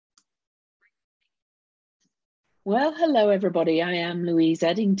Well, hello, everybody. I am Louise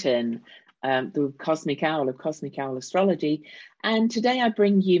Eddington, the Cosmic Owl of Cosmic Owl Astrology. And today I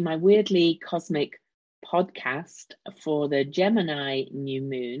bring you my weirdly cosmic podcast for the Gemini new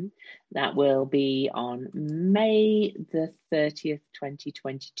moon that will be on May the 30th,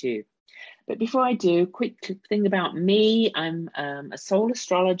 2022. But before I do, quick thing about me. I'm a soul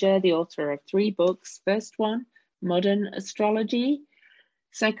astrologer, the author of 3 books. First one, Modern Astrology.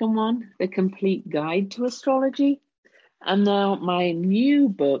 Second one, The Complete Guide to Astrology. And now my new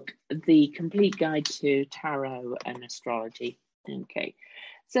book, The Complete Guide to Tarot and Astrology. Okay,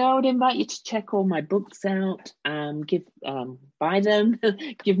 so I would invite you to check all my books out. Buy them,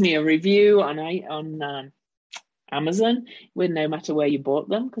 give me a review on Amazon, with no matter where you bought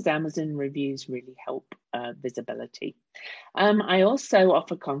them, because Amazon reviews really help visibility. I also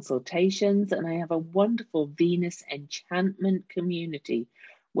offer consultations, and I have a wonderful Venus enchantment community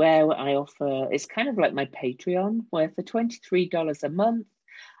where I offer, it's kind of like my Patreon, where for $23 a month,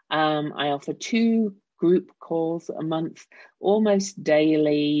 I offer 2 group calls a month, almost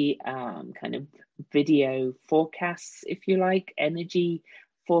daily, kind of video forecasts, if you like, energy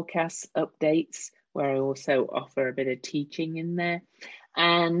forecasts, updates, where I also offer a bit of teaching in there.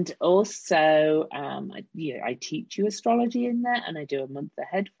 And also, I teach you astrology in there, and I do a month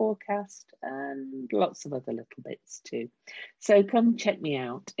ahead forecast and lots of other little bits too. So come check me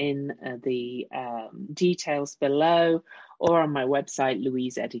out in the details below, or on my website,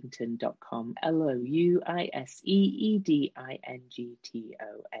 louiseeddington.com,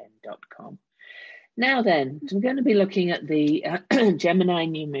 louiseeddington.com. Now then, I'm going to be looking at the Gemini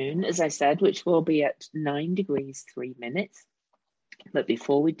new moon, as I said, which will be at 9 degrees 3 minutes. But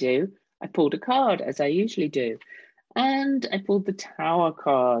before we do, I pulled a card, as I usually do. And I pulled the Tower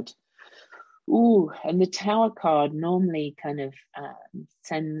card. Ooh, and the Tower card normally kind of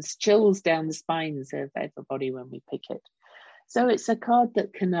sends chills down the spines of everybody when we pick it. So it's a card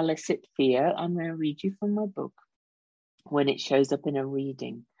that can elicit fear. I'm going to read you from my book when it shows up in a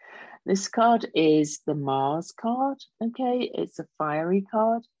reading. This card is the Mars card, okay? It's a fiery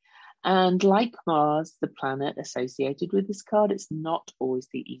card. And like Mars, the planet associated with this card, it's not always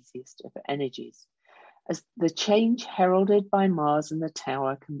the easiest of energies. As the change heralded by Mars and the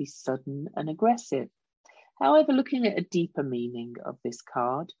Tower can be sudden and aggressive. However, looking at a deeper meaning of this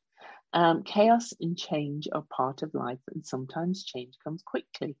card, chaos and change are part of life, and sometimes change comes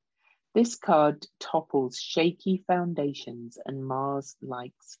quickly. This card topples shaky foundations, and Mars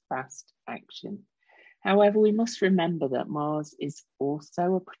likes fast action. However, we must remember that Mars is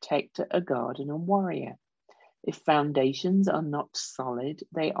also a protector, a guard, and a warrior. If foundations are not solid,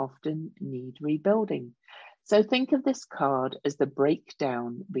 they often need rebuilding. So think of this card as the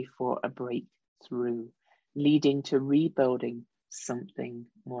breakdown before a breakthrough, leading to rebuilding something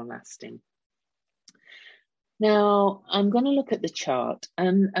more lasting. Now, I'm going to look at the chart,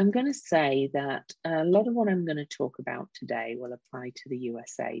 and I'm going to say that a lot of what I'm going to talk about today will apply to the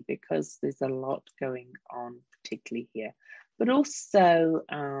USA, because there's a lot going on, particularly here. But also,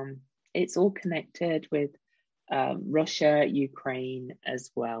 it's all connected with Russia, Ukraine as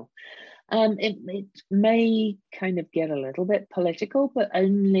well. It may kind of get a little bit political, but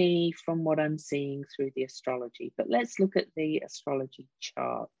only from what I'm seeing through the astrology. But let's look at the astrology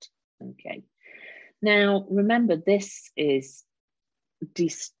chart. Okay. Now, remember, this is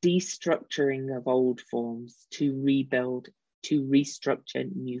destructuring of old forms to rebuild, to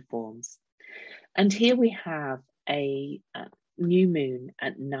restructure new forms. And here we have a new moon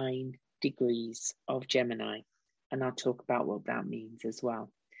at 9 degrees of Gemini. And I'll talk about what that means as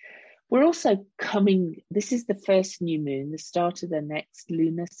well. We're also this is the first new moon, the start of the next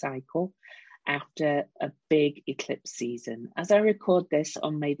lunar cycle after a big eclipse season. As I record this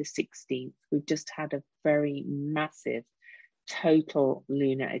on May the 16th, we've just had a very massive total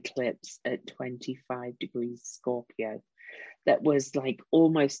lunar eclipse at 25 degrees Scorpio. That was like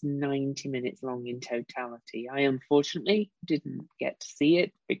almost 90 minutes long in totality. I unfortunately didn't get to see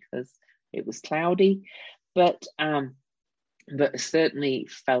it because it was cloudy, but certainly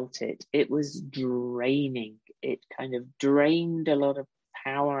felt it. It was draining. It kind of drained a lot of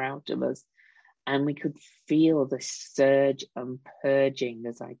power out of us. And we could feel the surge and purging,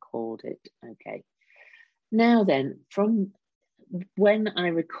 as I called it. Okay. Now then, from when I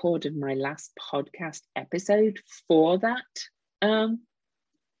recorded my last podcast episode for that,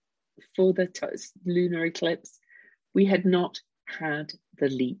 for the lunar eclipse, we had not had the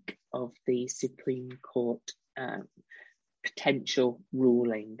leak of the Supreme Court potential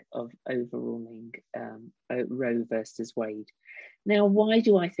ruling of overruling Roe versus Wade. Now, why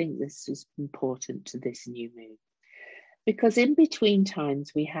do I think this is important to this new moon? Because in between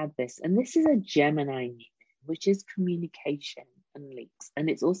times we had this, and this is a Gemini new moon. which is communication and links, and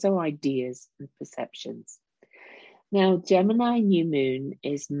it's also ideas and perceptions. Now, Gemini new moon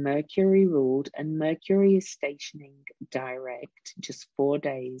is Mercury ruled, and Mercury is stationing direct just 4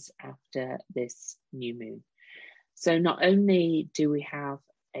 days after this new moon. So not only do we have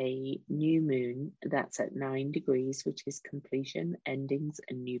a new moon that's at 9 degrees, which is completion, endings,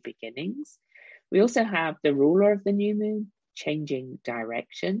 and new beginnings, we also have the ruler of the new moon changing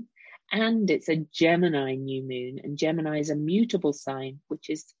direction, and it's a Gemini new moon, and Gemini is a mutable sign, which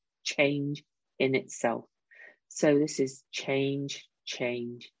is change in itself. So this is change,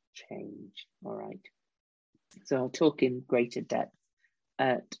 change, change. All right. So I'll talk in greater depth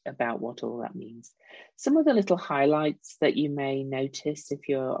about what all that means. Some of the little highlights that you may notice if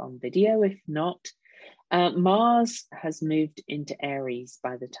you're on video, if not, Mars has moved into Aries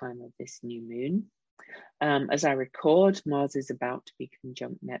by the time of this new moon. As I record, Mars is about to be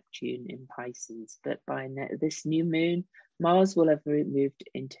conjunct Neptune in Pisces, but by this new moon, Mars will have moved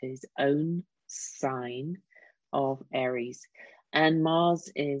into his own sign of Aries, and Mars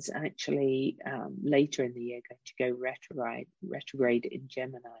is actually later in the year going to go retrograde in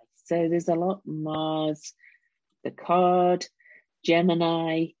Gemini. So there's a lot Mars, the card,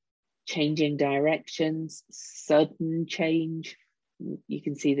 Gemini, changing directions, sudden change. You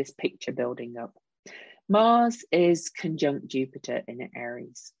can see this picture building up. Mars is conjunct Jupiter in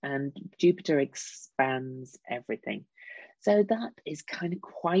Aries, and Jupiter expands everything. So that is kind of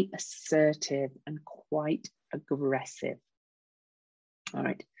quite assertive and quite aggressive. All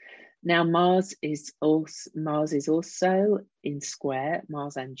right. Now Mars is also in square,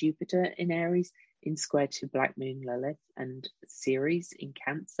 Mars and Jupiter in Aries, in square to Black Moon Lilith and Ceres in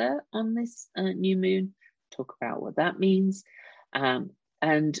Cancer on this new moon. Talk about what that means.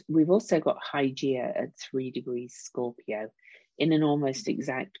 And we've also got Hygeia at 3 degrees Scorpio in an almost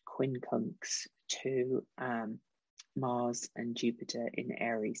exact quincunx to Mars and Jupiter in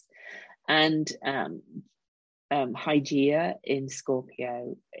Aries. And Hygeia in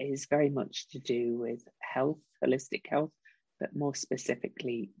Scorpio is very much to do with health, holistic health, but more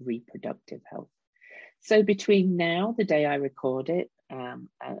specifically reproductive health. So between now, the day I record it,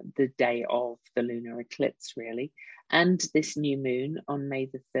 the day of the lunar eclipse really, and this new moon on May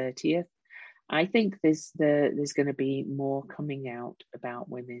the 30th, I think there's going to be more coming out about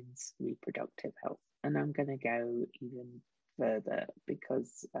women's reproductive health. And I'm going to go even further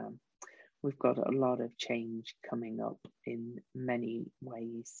because we've got a lot of change coming up in many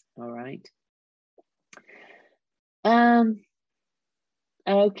ways. All right.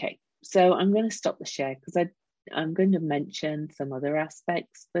 Okay, so I'm going to stop the share because I'm going to mention some other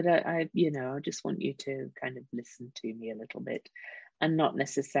aspects, but I just want you to kind of listen to me a little bit and not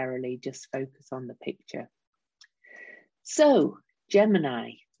necessarily just focus on the picture. So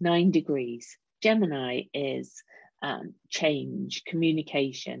Gemini, 9 degrees. Gemini is change,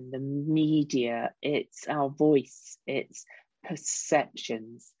 communication, the media, it's our voice, it's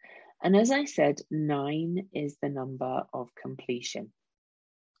perceptions. And as I said, 9 is the number of completion.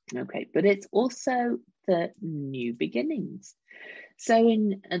 Okay, but it's also the new beginnings. So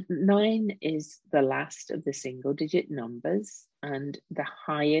 9 is the last of the single digit numbers and the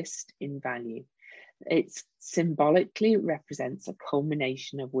highest in value. It symbolically represents a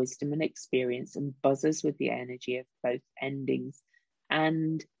culmination of wisdom and experience and buzzes with the energy of both endings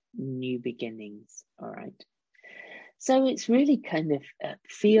and new beginnings. All right. So it's really kind of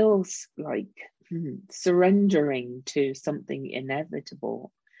feels like surrendering to something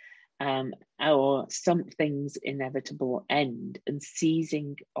inevitable, or something's inevitable end, and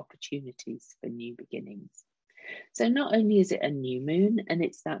seizing opportunities for new beginnings. So not only is it a new moon, and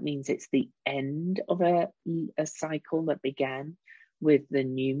that means it's the end of a cycle that began with the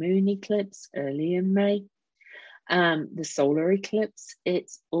new moon eclipse early in May. The solar eclipse,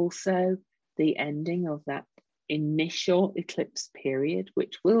 it's also the ending of that initial eclipse period,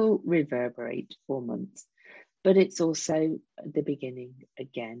 which will reverberate for months, but it's also the beginning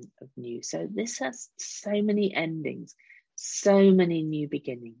again of new. So this has so many endings, so many new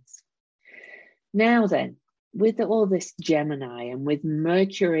beginnings. Now then, with all this Gemini and with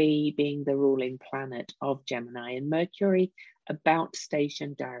Mercury being the ruling planet of Gemini and Mercury about to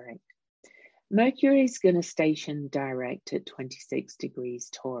station direct, Mercury is going to station direct at 26 degrees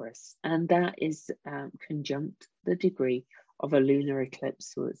Taurus, and that is conjunct the degree of a lunar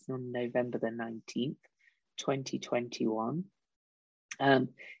eclipse, so it's on November the 19th, 2021.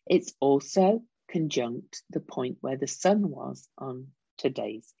 It's also conjunct the point where the sun was on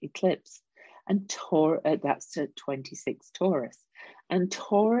today's eclipse, and that's at 26 Taurus. And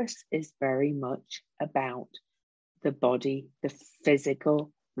Taurus is very much about the body, the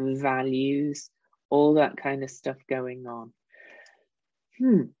physical values, all that kind of stuff going on.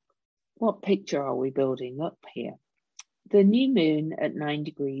 What picture are we building up here? The new moon at 9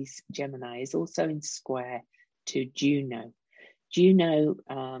 degrees Gemini is also in square to Juno. Juno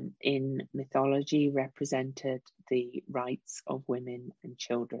in mythology represented the rights of women and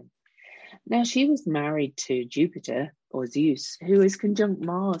children. Now, she was married to Jupiter, or Zeus, who is conjunct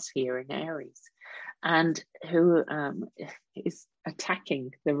Mars here in Aries, and who is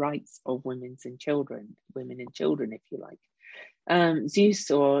attacking the rights of women and children, if you like.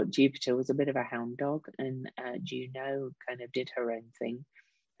 Zeus, or Jupiter, was a bit of a hound dog, and Juno kind of did her own thing,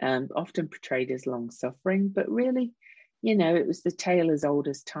 often portrayed as long-suffering, but really, you know, it was the tale as old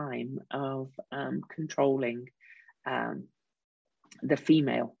as time of controlling the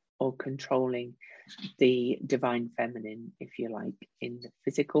female, or controlling the divine feminine, if you like, in the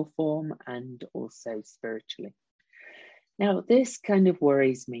physical form and also spiritually. Now, this kind of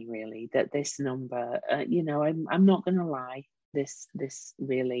worries me, really, that this number, you know, I'm not going to lie, this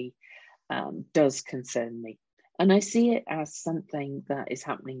really does concern me. And I see it as something that is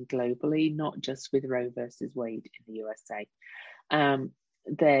happening globally, not just with Roe versus Wade in the USA.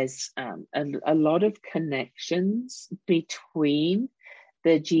 There's a lot of connections between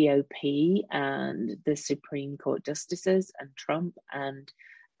the GOP and the Supreme Court justices and Trump and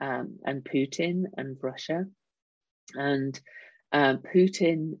Putin and Russia. And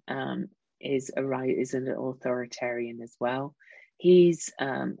Putin is an authoritarian as well. He's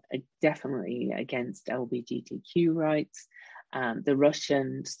definitely against LGBTQ rights. The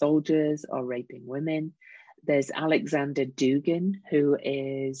Russian soldiers are raping women. There's Alexander Dugin, who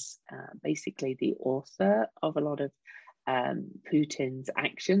is basically the author of a lot of Putin's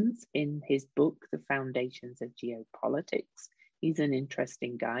actions in his book, The Foundations of Geopolitics. He's an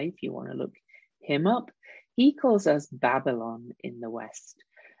interesting guy if you want to look him up. He calls us Babylon in the West.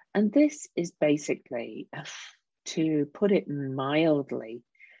 And this is basically, to put it mildly,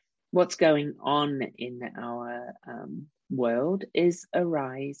 what's going on in our world is a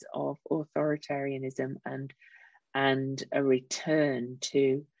rise of authoritarianism and a return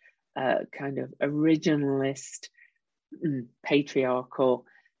to kind of originalist, patriarchal,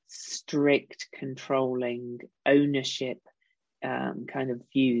 strict, controlling ownership kind of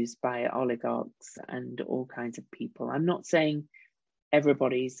views by oligarchs and all kinds of people. I'm not saying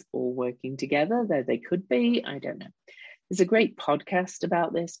everybody's all working together, though they could be. I don't know. There's a great podcast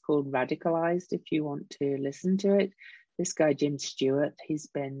about this called Radicalized, if you want to listen to it. This guy, Jim Stewart, he's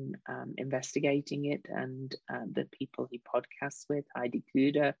been investigating it, and the people he podcasts with, Heidi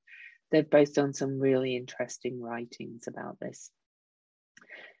Kuda, they've both done some really interesting writings about this.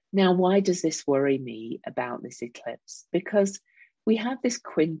 Now, why does this worry me about this eclipse? Because we have this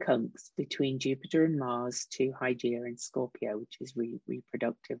quincunx between Jupiter and Mars to Hygeia in Scorpio, which is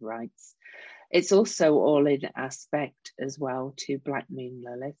reproductive rights. It's also all in aspect as well to Black Moon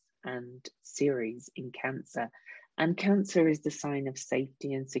Lilith and Ceres in Cancer. And Cancer is the sign of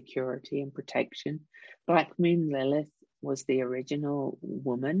safety and security and protection. Black Moon Lilith was the original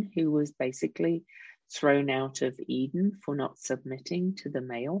woman who was basically thrown out of Eden for not submitting to the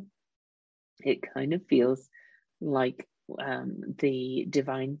male. It kind of feels like the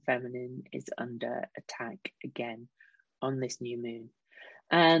divine feminine is under attack again on this new moon.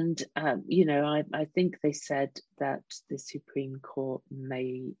 And, you know, I think they said that the Supreme Court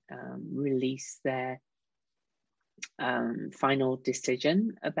may release their final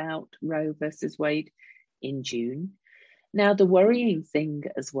decision about Roe versus Wade in June. Now, the worrying thing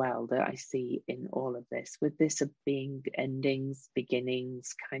as well that I see in all of this, with this being endings,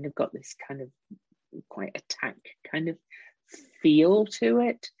 beginnings, kind of got this kind of quite attack kind of feel to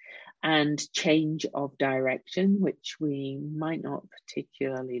it, and change of direction, which we might not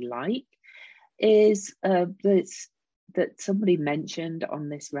particularly like, is that somebody mentioned on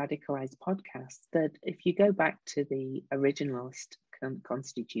this Radicalized podcast that if you go back to the originalist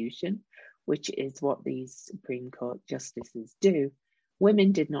constitution, which is what these Supreme Court justices do,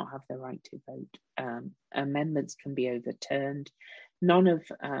 women did not have the right to vote. Amendments can be overturned. No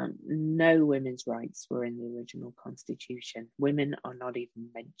women's rights were in the original constitution. Women are not even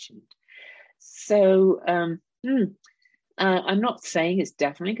mentioned. So I'm not saying it's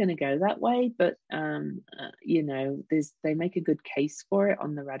definitely going to go that way, but you know, they make a good case for it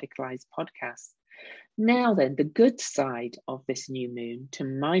on the Radicalized podcast. Now then, the good side of this new moon, to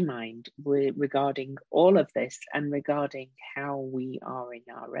my mind, regarding all of this and regarding how we are in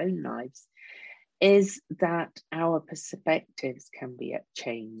our own lives, is that our perspectives can be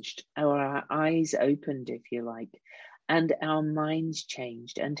changed, or our eyes opened, if you like, and our minds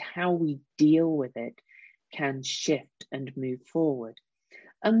changed, and how we deal with it can shift and move forward.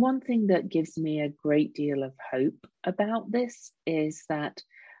 And one thing that gives me a great deal of hope about this is that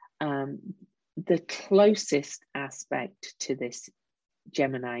the closest aspect to this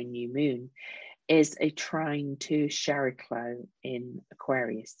Gemini new moon is a trine to Chariklo in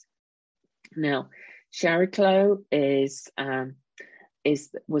Aquarius. Now, Chariklo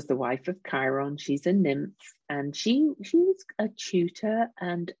was the wife of Chiron. She's a nymph, and she was a tutor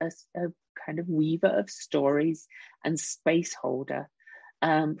and a kind of weaver of stories and space holder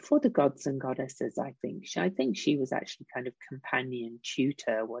for the gods and goddesses. I think she was actually kind of companion,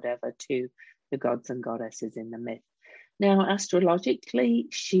 tutor, whatever, to the gods and goddesses in the myth. Now, astrologically,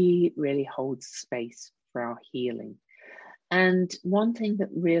 she really holds space for our healing. And one thing that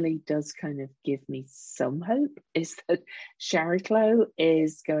really does kind of give me some hope is that Chariklo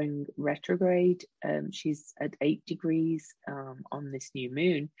is going retrograde. She's at 8 degrees on this new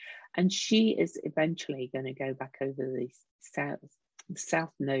moon, and she is eventually going to go back over the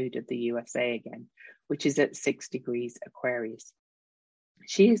south node of the USA again, which is at 6 degrees Aquarius.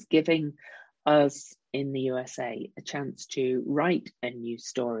 She is giving us in the USA a chance to write a new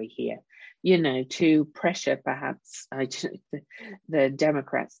story here, to pressure perhaps the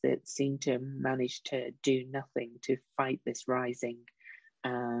Democrats that seem to manage to do nothing to fight this rising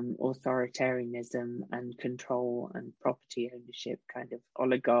authoritarianism and control and property ownership kind of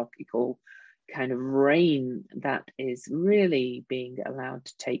oligarchical kind of reign that is really being allowed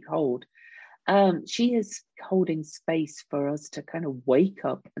to take hold. She is holding space for us to kind of wake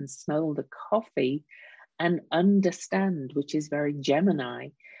up and smell the coffee and understand, which is very Gemini,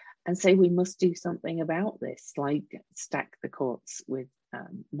 and say we must do something about this, like stack the courts with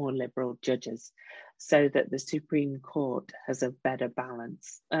more liberal judges so that the Supreme Court has a better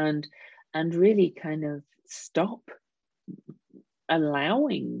balance, and really kind of stop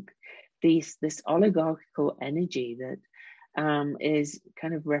allowing this oligarchical energy that is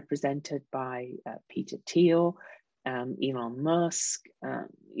kind of represented by Peter Thiel, Elon Musk,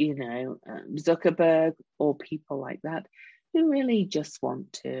 Zuckerberg, or people like that, who really just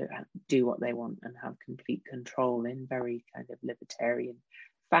want to do what they want and have complete control in very kind of libertarian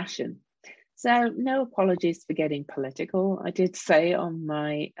fashion. So no apologies for getting political. I did say on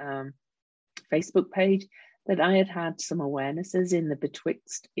my Facebook page that I had some awarenesses in the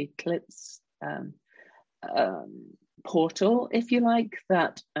Betwixt Eclipse portal, if you like,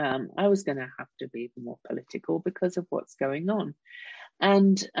 that I was going to have to be more political because of what's going on.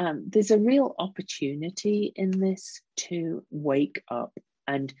 And there's a real opportunity in this to wake up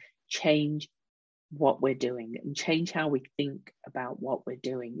and change what we're doing and change how we think about what we're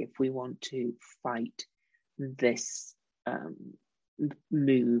doing if we want to fight this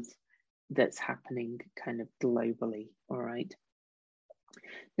move that's happening kind of globally. All right.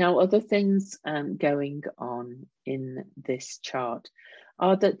 Now, other things going on in this chart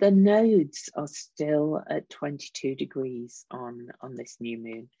are that the nodes are still at 22 degrees on this new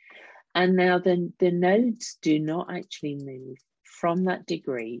moon. And now the nodes do not actually move from that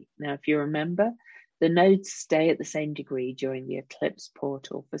degree. Now, if you remember, the nodes stay at the same degree during the eclipse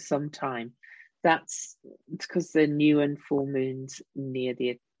portal for some time. That's because the new and full moons near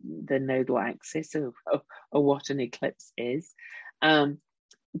the nodal axis of what an eclipse is.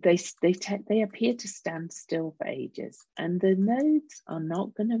 They appear to stand still for ages, and the nodes are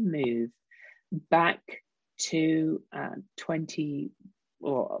not going to move back to 20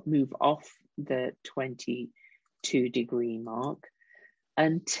 or move off the 22 degree mark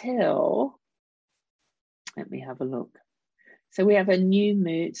until, let me have a look. So we have a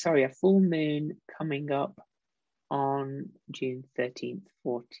full moon coming up on June 13th,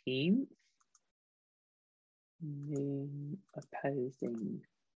 14th. Moon opposing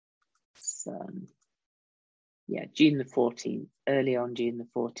Sun. Yeah, June the 14th, early on June the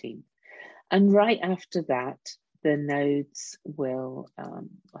 14th. And right after that, the nodes will,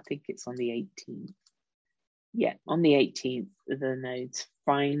 I think it's on the 18th. Yeah, on the 18th, the nodes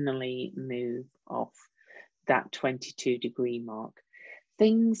finally move off that 22 degree mark.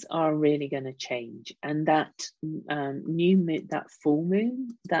 Things are really going to change, and that new moon, that full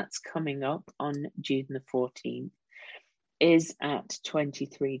moon that's coming up on June the 14th is at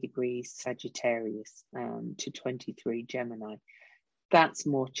 23 degrees Sagittarius to 23 Gemini. That's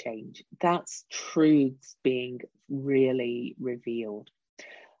more change. That's truths being really revealed.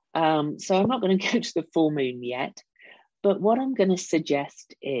 So I'm not going to go to the full moon yet, but what I'm going to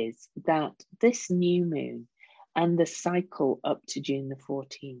suggest is that this new moon and the cycle up to June the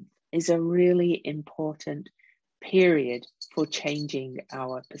 14th is a really important period for changing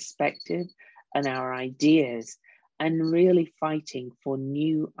our perspective and our ideas and really fighting for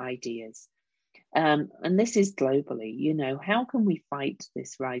new ideas. And this is globally, you know, how can we fight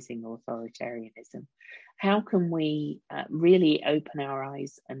this rising authoritarianism? How can we really open our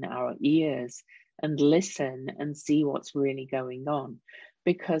eyes and our ears and listen and see what's really going on?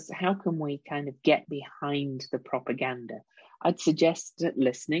 Because how can we kind of get behind the propaganda? I'd suggest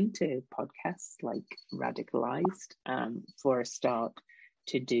listening to podcasts like Radicalized for a start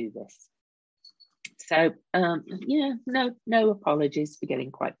to do this. So, yeah, no apologies for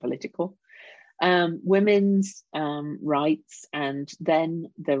getting quite political. Women's rights, and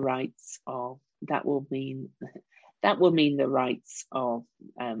then the rights of, that will mean the rights of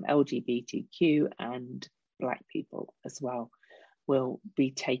LGBTQ and Black people as well, will be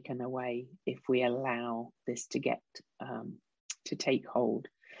taken away if we allow this to get to take hold.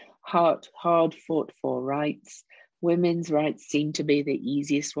 Hard fought for rights. Women's rights seem to be the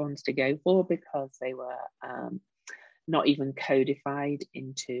easiest ones to go for because they were not even codified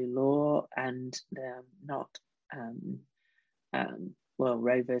into law, and not well,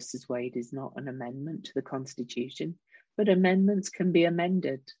 Roe versus Wade is not an amendment to the Constitution, but amendments can be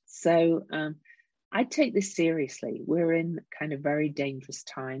amended. So I take this seriously. We're in kind of very dangerous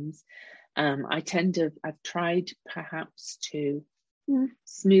times. I've tried perhaps to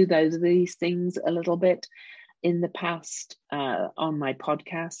smooth over these things a little bit in the past on my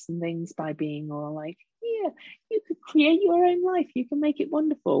podcasts and things, by being all like, yeah, you could create your own life, you can make it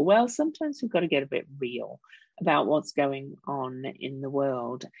wonderful. Well, sometimes we've got to get a bit real about what's going on in the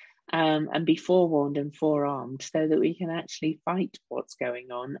world, and be forewarned and forearmed so that we can actually fight what's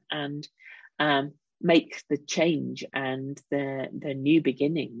going on and make the change and the new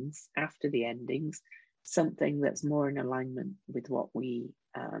beginnings after the endings something that's more in alignment with what we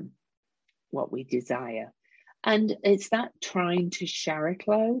desire. And it's that trine to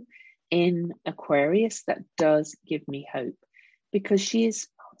Chariklo in Aquarius that does give me hope, because she is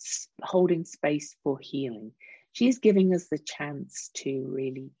holding space for healing. She is giving us the chance to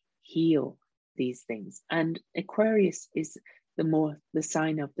really heal these things. And Aquarius is the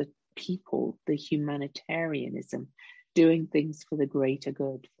sign of the people, the humanitarianism, doing things for the greater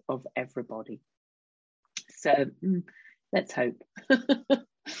good of everybody. So let's hope.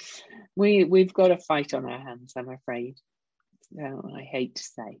 We've got a fight on our hands, I'm afraid. So I hate to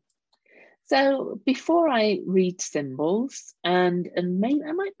say. So before I read symbols, and maybe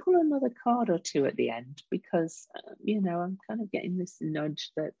I might pull another card or two at the end, because you know, I'm kind of getting this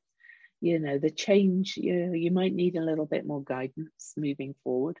nudge that, you know, the change, you might need a little bit more guidance moving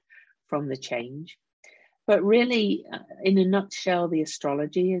forward from the change. But really, in a nutshell, the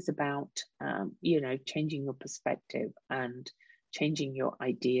astrology is about, you know, changing your perspective and changing your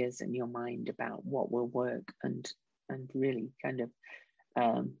ideas and your mind about what will work, and really kind of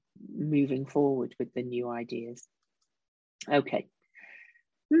moving forward with the new ideas. Okay.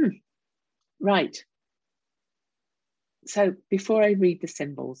 Right. So before I read the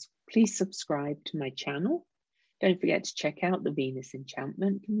symbols, please subscribe to my channel. Don't forget to check out the Venus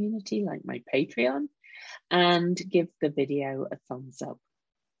Enchantment community, like my Patreon, and give the video a thumbs up.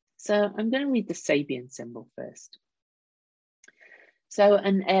 So I'm going to read the Sabian symbol first. So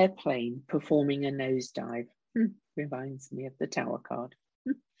an airplane performing a nosedive reminds me of the Tower card.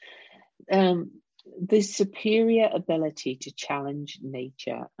 The superior ability to challenge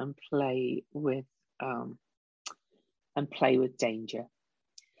nature and play with danger.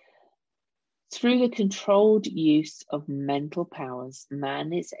 Through the controlled use of mental powers,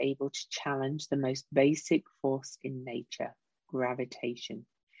 man is able to challenge the most basic force in nature, gravitation.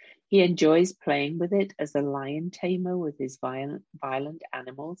 He enjoys playing with it as a lion tamer with his violent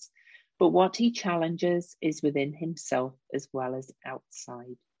animals, but what he challenges is within himself as well as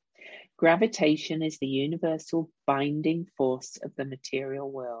outside. Gravitation is the universal binding force of the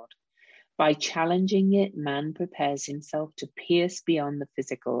material world. By challenging it, man prepares himself to pierce beyond the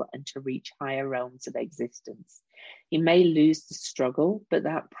physical and to reach higher realms of existence. He may lose the struggle, but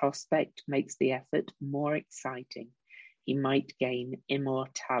that prospect makes the effort more exciting. He might gain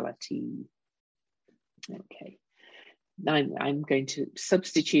immortality. Okay. I'm going to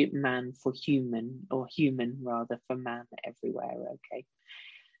substitute man for human, or human rather for man everywhere, okay?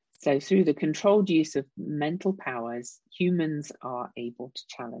 So through the controlled use of mental powers, humans are able to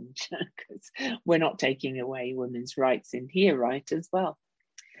challenge, because we're not taking away women's rights in here, right, as well.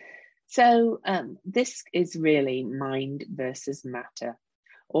 So this is really mind versus matter,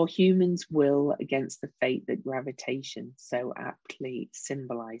 or humans' will against the fate that gravitation so aptly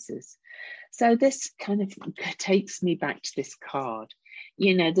symbolizes. So this kind of takes me back to this card.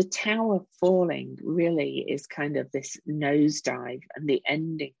 You know, the tower falling really is kind of this nosedive and the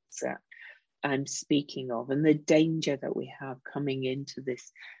endings that I'm speaking of, and the danger that we have coming into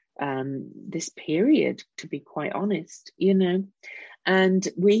this this period, to be quite honest, and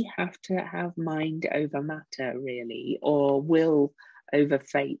we have to have mind over matter, really, or will over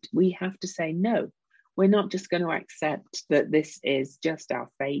fate. We have to say, no, we're not just going to accept that this is just our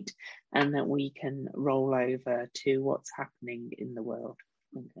fate and that we can roll over to what's happening in the world.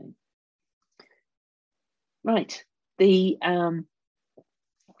 Okay. Right. The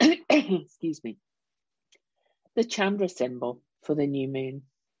excuse me. The Chandra symbol for the new moon.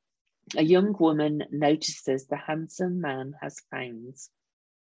 A young woman notices the handsome man has fangs.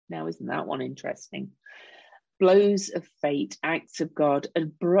 Now, isn't that one interesting? Blows of fate, acts of God,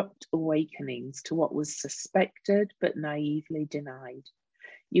 abrupt awakenings to what was suspected but naively denied.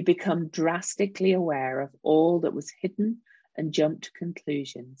 You become drastically aware of all that was hidden and jump to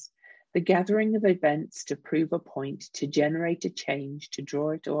conclusions. The gathering of events to prove a point, to generate a change, to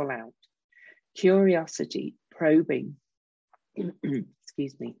draw it all out. Curiosity, probing.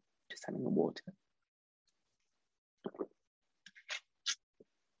 Excuse me, just having a water.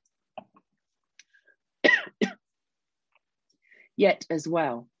 Yet as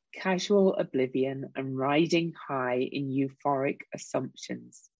well, casual oblivion and riding high in euphoric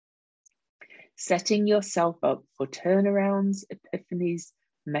assumptions. Setting yourself up for turnarounds, epiphanies,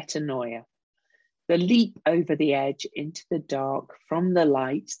 metanoia. The leap over the edge into the dark from the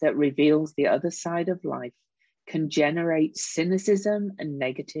light that reveals the other side of life can generate cynicism and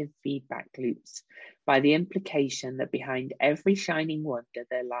negative feedback loops by the implication that behind every shining wonder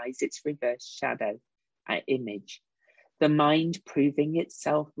there lies its reverse shadow, image, the mind proving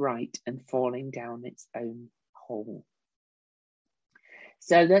itself right and falling down its own hole.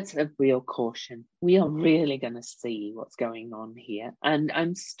 So that's a real caution. We are really going to see what's going on here. And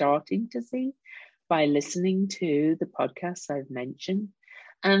I'm starting to see by listening to the podcasts I've mentioned.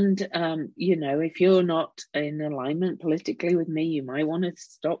 And, if you're not in alignment politically with me, you might want to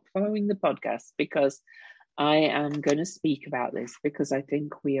stop following the podcast, because I am going to speak about this, because I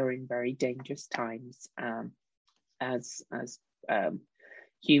think we are in very dangerous times as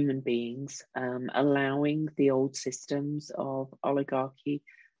human beings, allowing the old systems of oligarchy,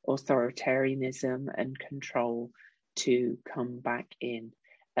 authoritarianism, and control to come back in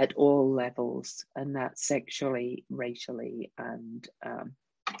at all levels, and that's sexually, racially, and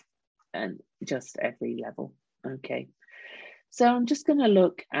just every level. Okay, so I'm just going to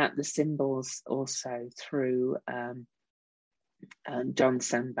look at the symbols also through John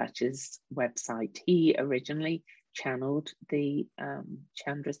Sandbach's website. He originally channeled the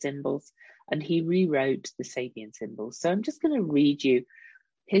Chandra symbols, and he rewrote the Sabian symbols. So I'm just going to read you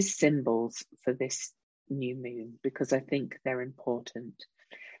his symbols for this new moon, because I think they're important.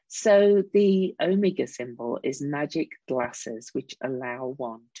 So the Omega symbol is magic glasses which allow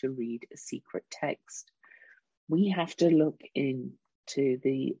one to read a secret text. We have to look into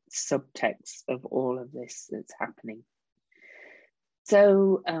the subtext of all of this that's happening.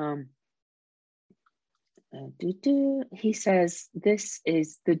 So he says this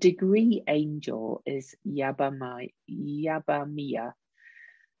is the degree angel is Yabamiya,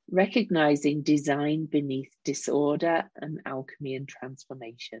 recognizing design beneath disorder and alchemy and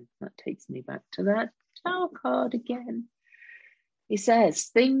transformation. That takes me back to that tarot card again. He says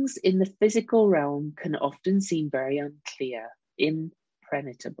things in the physical realm can often seem very unclear,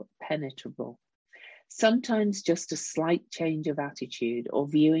 impenetrable. Sometimes just a slight change of attitude or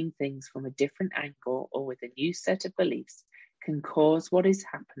viewing things from a different angle or with a new set of beliefs can cause what is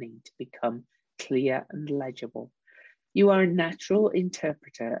happening to become clear and legible. You are a natural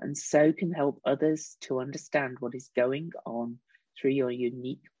interpreter and so can help others to understand what is going on through your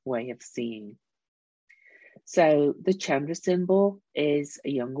unique way of seeing. So the Chandra symbol is a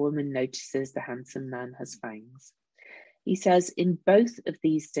young woman notices the handsome man has fangs. He says in both of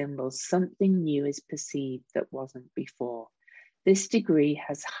these symbols, something new is perceived that wasn't before. This degree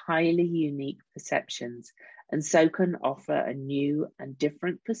has highly unique perceptions and so can offer a new and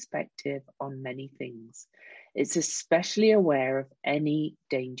different perspective on many things. It's especially aware of any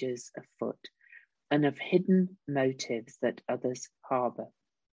dangers afoot and of hidden motives that others harbour.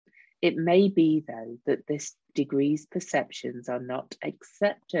 It may be, though, that this degree's perceptions are not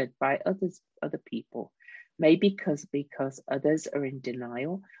accepted by other people, maybe because others are in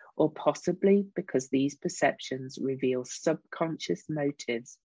denial, or possibly because these perceptions reveal subconscious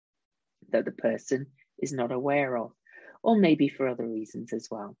motives that the person is not aware of, or maybe for other reasons as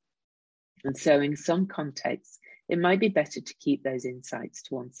well. And so in some contexts, it might be better to keep those insights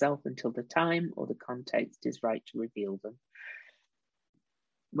to oneself until the time or the context is right to reveal them.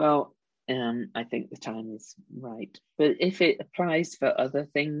 Well, I think the time is right. But if it applies for other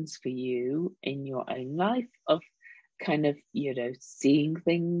things for you in your own life of kind of, seeing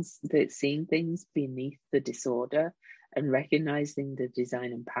things beneath the disorder and recognizing the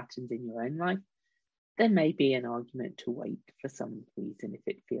design and patterns in your own life, there may be an argument to wait for some reason if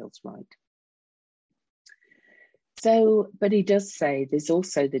it feels right. So, but he does say there's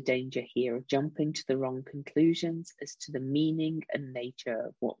also the danger here of jumping to the wrong conclusions as to the meaning and nature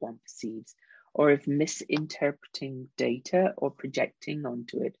of what one perceives, or of misinterpreting data or projecting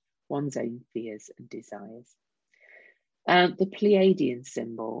onto it one's own fears and desires. The Pleiadian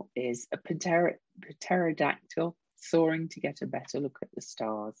symbol is a pterodactyl soaring to get a better look at the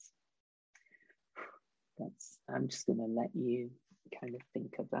stars. I'm just going to let you kind of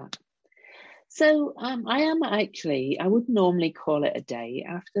think of that. So I would normally call it a day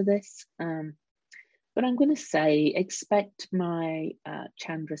after this, but I'm going to say expect my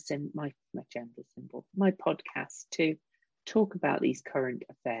Chandra symbol, my podcast to talk about these current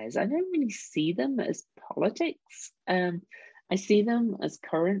affairs. I don't really see them as politics. I see them as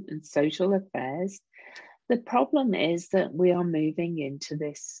current and social affairs. The problem is that we are moving into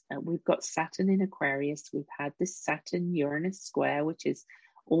this. We've got Saturn in Aquarius. We've had this Saturn-Uranus square, which is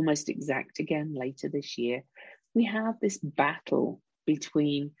almost exact again later this year. We have this battle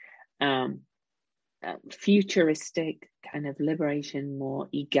between futuristic kind of liberation, more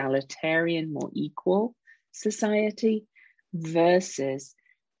egalitarian, more equal society versus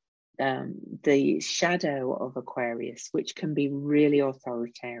the shadow of Aquarius, which can be really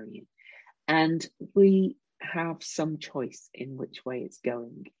authoritarian. And we have some choice in which way it's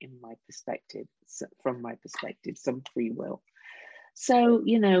going, in my perspective, from my perspective, some free will. So,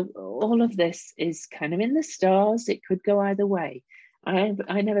 all of this is kind of in the stars. It could go either way.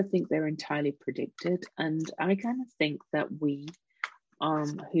 I never think they're entirely predicted. And I kind of think that we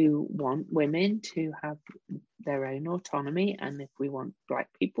who want women to have their own autonomy, and if we want Black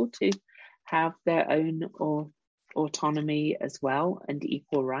people to have their own autonomy as well and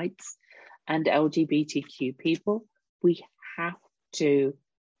equal rights, and LGBTQ people, we have to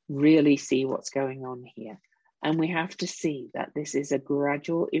really see what's going on here. And we have to see that this is a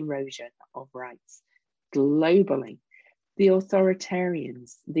gradual erosion of rights globally. The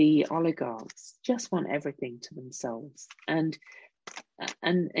authoritarians, the oligarchs just want everything to themselves. And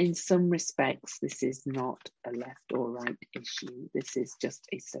in some respects, this is not a left or right issue. This is just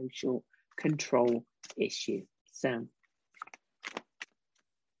a social control issue. So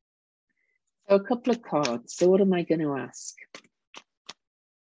a couple of cards. So what am I going to ask?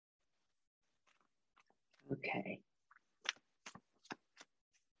 Okay.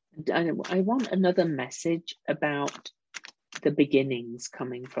 I want another message about the beginnings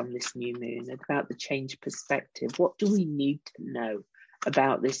coming from this new moon, about the change perspective. What do we need to know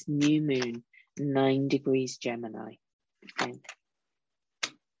about this new moon, 9 degrees Gemini? Okay.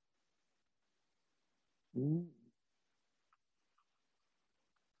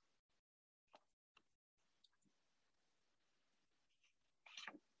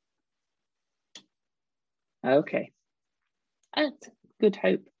 Okay. Good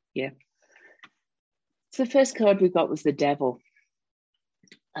hope, yeah. So the first card we got was the Devil.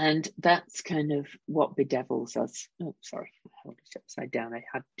 And that's kind of what bedevils us. Oh, sorry, I held it upside down. I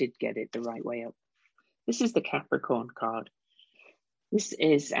did get it the right way up. This is the Capricorn card. This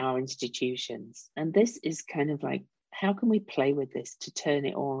is our institutions. And this is kind of like, how can we play with this to turn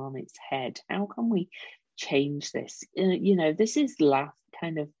it all on its head? How can we change this? This is last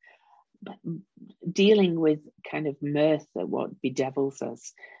kind of dealing with kind of mirth at what bedevils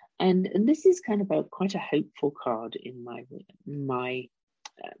us. And this is kind of quite a hopeful card in my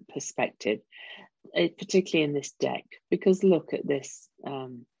perspective, particularly in this deck, because look at this,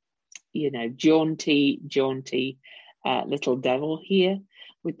 jaunty little devil here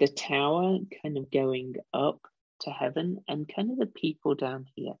with the tower kind of going up to heaven and kind of the people down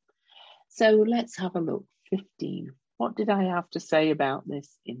here. So let's have a look. 15. What did I have to say about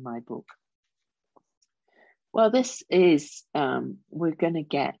this in my book? Well, this is, we're going to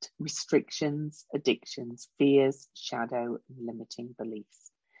get restrictions, addictions, fears, shadow, and limiting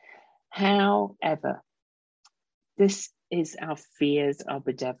beliefs. However, this is our fears are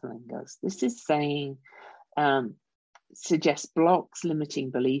bedeviling us. This is saying, suggests blocks, limiting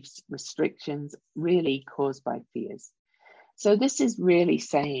beliefs, restrictions really caused by fears. So this is really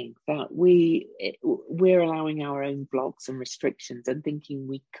saying that we're allowing our own blocks and restrictions and thinking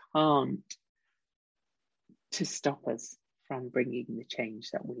we can't to stop us from bringing the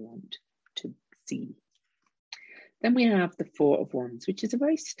change that we want to see. Then we have the Four of Wands, which is a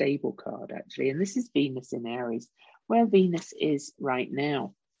very stable card, actually. And this is Venus in Aries, where Venus is right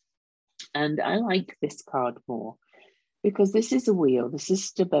now. And I like this card more because this is a wheel. This is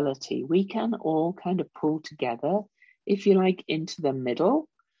stability. We can all kind of pull together if you like, into the middle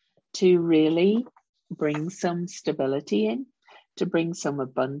to really bring some stability in, to bring some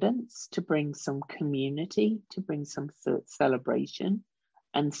abundance, to bring some community, to bring some celebration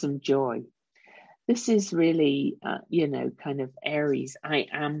and some joy. This is really, kind of Aries. I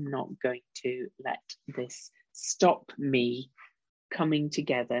am not going to let this stop me coming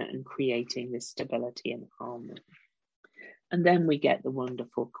together and creating this stability and harmony. And then we get the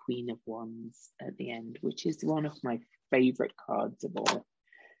wonderful Queen of Wands at the end, which is one of my favorite cards of all.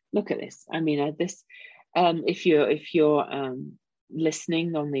 Look at this. I mean, if you're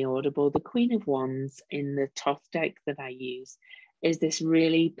listening on the Audible, the Queen of Wands in the Thoth deck that I use is this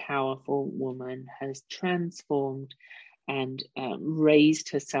really powerful woman, has transformed and raised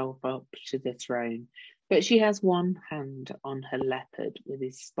herself up to the throne. But she has one hand on her leopard with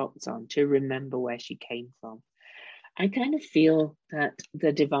his spots on to remember where she came from. I kind of feel that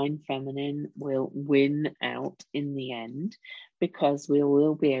the divine feminine will win out in the end because we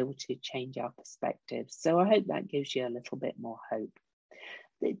will be able to change our perspectives. So I hope that gives you a little bit more hope.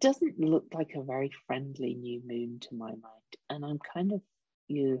 It doesn't look like a very friendly new moon to my mind. And I'm kind of,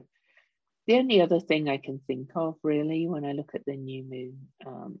 the only other thing I can think of really when I look at the new moon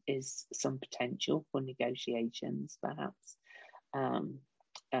is some potential for negotiations, perhaps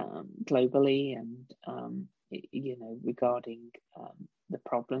globally and regarding the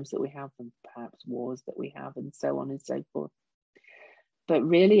problems that we have and perhaps wars that we have and so on and so forth. But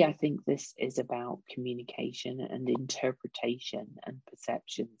really, I think this is about communication and interpretation and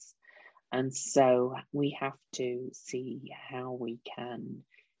perceptions. And so we have to see how we can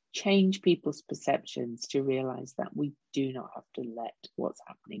change people's perceptions to realize that we do not have to let what's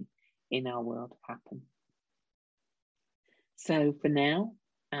happening in our world happen. So for now,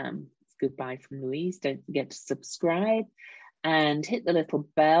 goodbye from Louise. Don't forget to subscribe and hit the little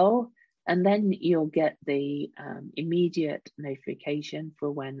bell, and then you'll get the immediate notification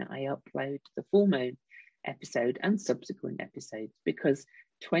for when I upload the full moon episode and subsequent episodes, because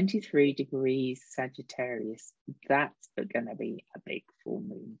 23 degrees Sagittarius, that's going to be a big full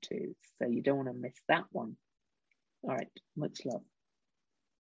moon too. So you don't want to miss that one. All right, much love.